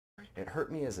It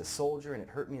hurt me as a soldier and it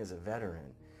hurt me as a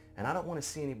veteran. And I don't want to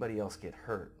see anybody else get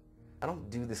hurt. I don't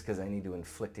do this because I need to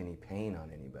inflict any pain on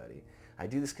anybody. I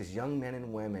do this because young men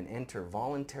and women enter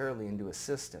voluntarily into a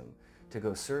system to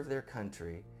go serve their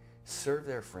country, serve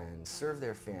their friends, serve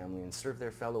their family, and serve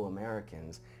their fellow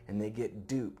Americans, and they get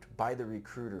duped by the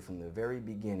recruiter from the very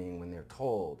beginning when they're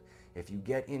told, if you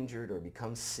get injured or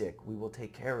become sick, we will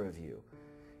take care of you.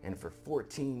 And for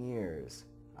 14 years,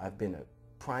 I've been a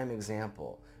prime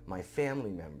example. My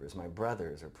family members, my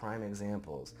brothers, are prime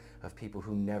examples of people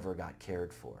who never got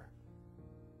cared for.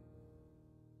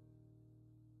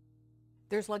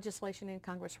 There's legislation in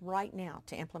Congress right now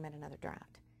to implement another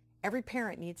draft. Every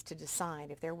parent needs to decide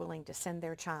if they're willing to send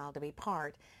their child to be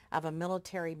part of a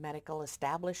military medical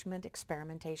establishment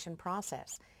experimentation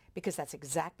process, because that's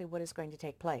exactly what is going to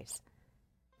take place.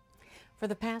 For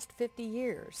the past 50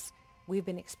 years, we've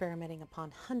been experimenting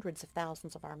upon hundreds of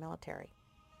thousands of our military.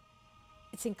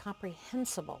 It's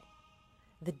incomprehensible,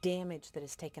 the damage that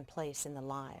has taken place in the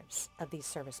lives of these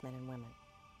servicemen and women.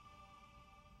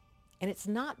 And it's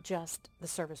not just the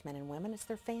servicemen and women, it's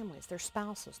their families, their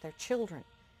spouses, their children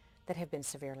that have been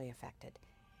severely affected.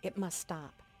 It must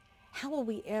stop. How will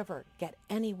we ever get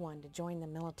anyone to join the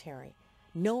military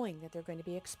knowing that they're going to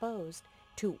be exposed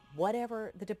to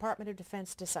whatever the Department of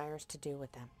Defense desires to do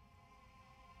with them?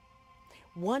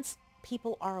 Once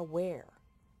people are aware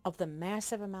of the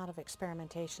massive amount of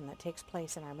experimentation that takes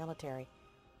place in our military,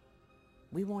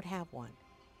 we won't have one.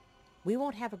 We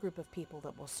won't have a group of people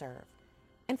that will serve,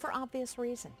 and for obvious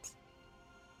reasons.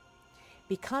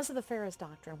 Because of the Ferris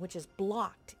Doctrine, which has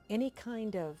blocked any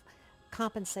kind of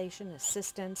compensation,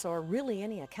 assistance, or really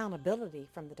any accountability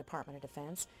from the Department of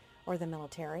Defense or the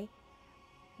military,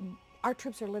 our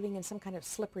troops are living in some kind of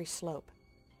slippery slope.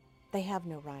 They have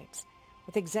no rights.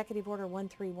 With Executive Order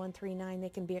 13139, they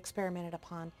can be experimented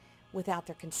upon without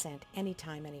their consent,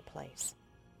 anytime, any place.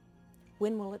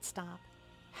 When will it stop?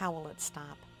 How will it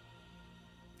stop?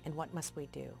 And what must we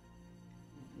do?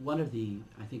 One of the,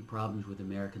 I think, problems with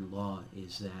American law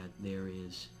is that there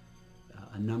is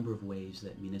a number of ways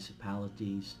that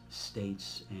municipalities,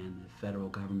 states, and the federal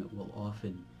government will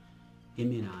often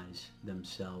immunize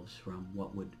themselves from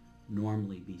what would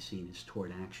normally be seen as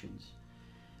tort actions.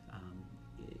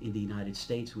 In the United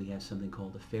States, we have something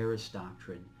called the Ferris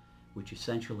Doctrine, which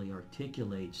essentially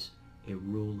articulates a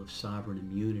rule of sovereign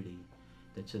immunity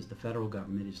that says the federal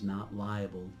government is not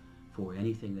liable for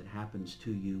anything that happens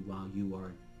to you while you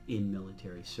are in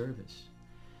military service.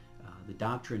 The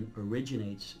doctrine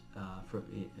originates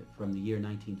from the year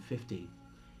 1950,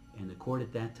 and the court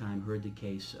at that time heard the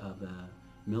case of a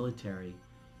military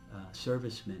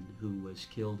serviceman who was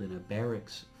killed in a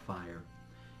barracks fire,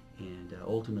 and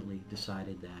ultimately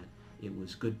decided that it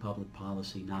was good public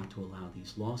policy not to allow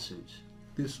these lawsuits.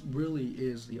 This really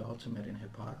is the ultimate in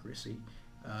hypocrisy.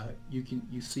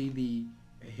 You see the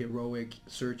heroic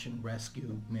search and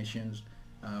rescue missions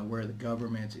where the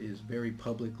government is very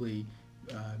publicly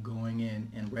going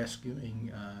in and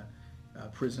rescuing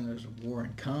prisoners of war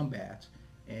in combat,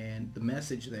 and the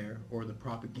message there, or the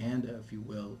propaganda if you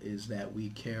will, is that we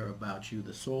care about you,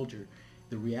 the soldier.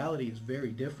 The reality is very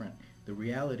different. The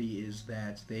reality is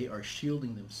that they are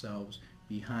shielding themselves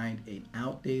behind an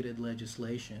outdated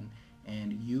legislation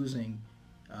and using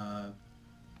the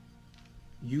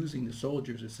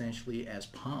soldiers essentially as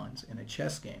pawns in a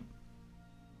chess game.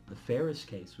 The Ferris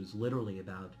case was literally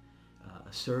about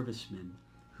a serviceman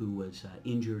who was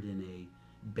injured in a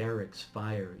barracks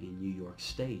fire in New York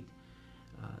State.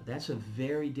 That's a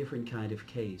very different kind of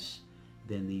case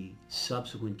than the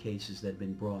subsequent cases that have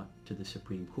been brought to the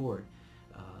Supreme Court.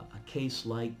 A case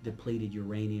like depleted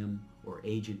uranium or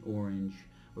Agent Orange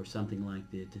or something like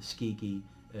the Tuskegee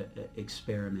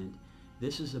experiment.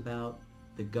 This is about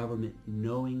the government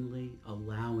knowingly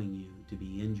allowing you to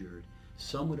be injured.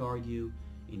 Some would argue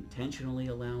intentionally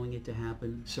allowing it to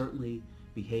happen, certainly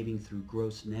behaving through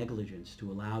gross negligence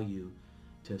to allow you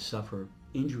to suffer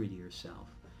injury to yourself.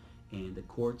 And the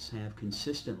courts have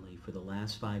consistently, for the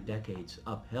last 5 decades,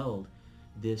 upheld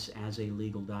this as a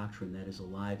legal doctrine that is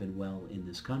alive and well in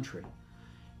this country.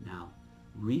 Now,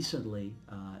 recently,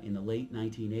 in the late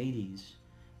 1980s,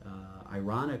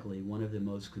 ironically, one of the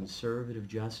most conservative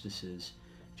justices,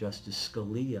 Justice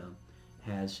Scalia,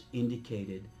 has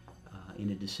indicated in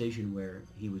a decision where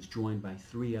he was joined by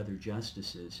 3 other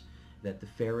justices that the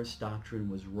Ferris Doctrine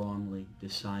was wrongly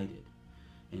decided.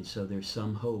 And so there's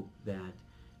some hope that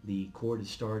the court is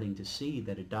starting to see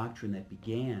that a doctrine that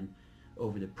began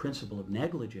over the principle of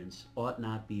negligence ought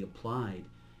not be applied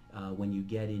when you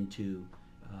get into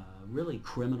really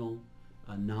criminal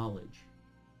knowledge.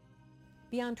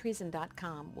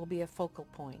 BeyondTreason.com will be a focal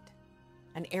point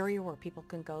an area where people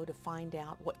can go to find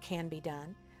out what can be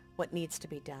done, what needs to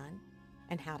be done,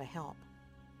 and how to help.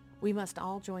 We must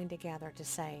all join together to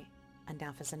say,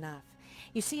 enough is enough.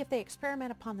 You see, if they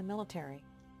experiment upon the military,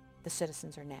 the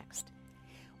citizens are next.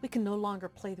 We can no longer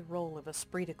play the role of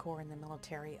esprit de corps in the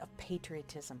military, of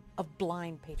patriotism, of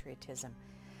blind patriotism.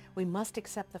 We must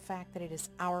accept the fact that it is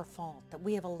our fault that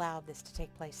we have allowed this to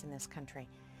take place in this country.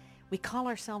 We call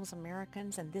ourselves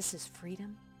Americans, and this is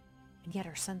freedom, and yet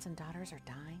our sons and daughters are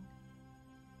dying.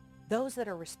 Those that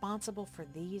are responsible for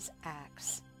these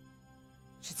acts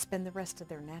should spend the rest of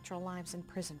their natural lives in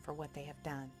prison for what they have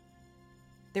done.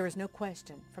 There is no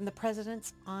question, from the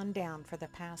presidents on down for the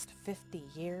past 50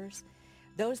 years,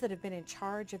 those that have been in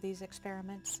charge of these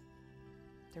experiments,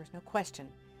 there is no question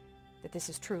that this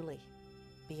is truly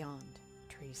beyond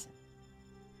treason.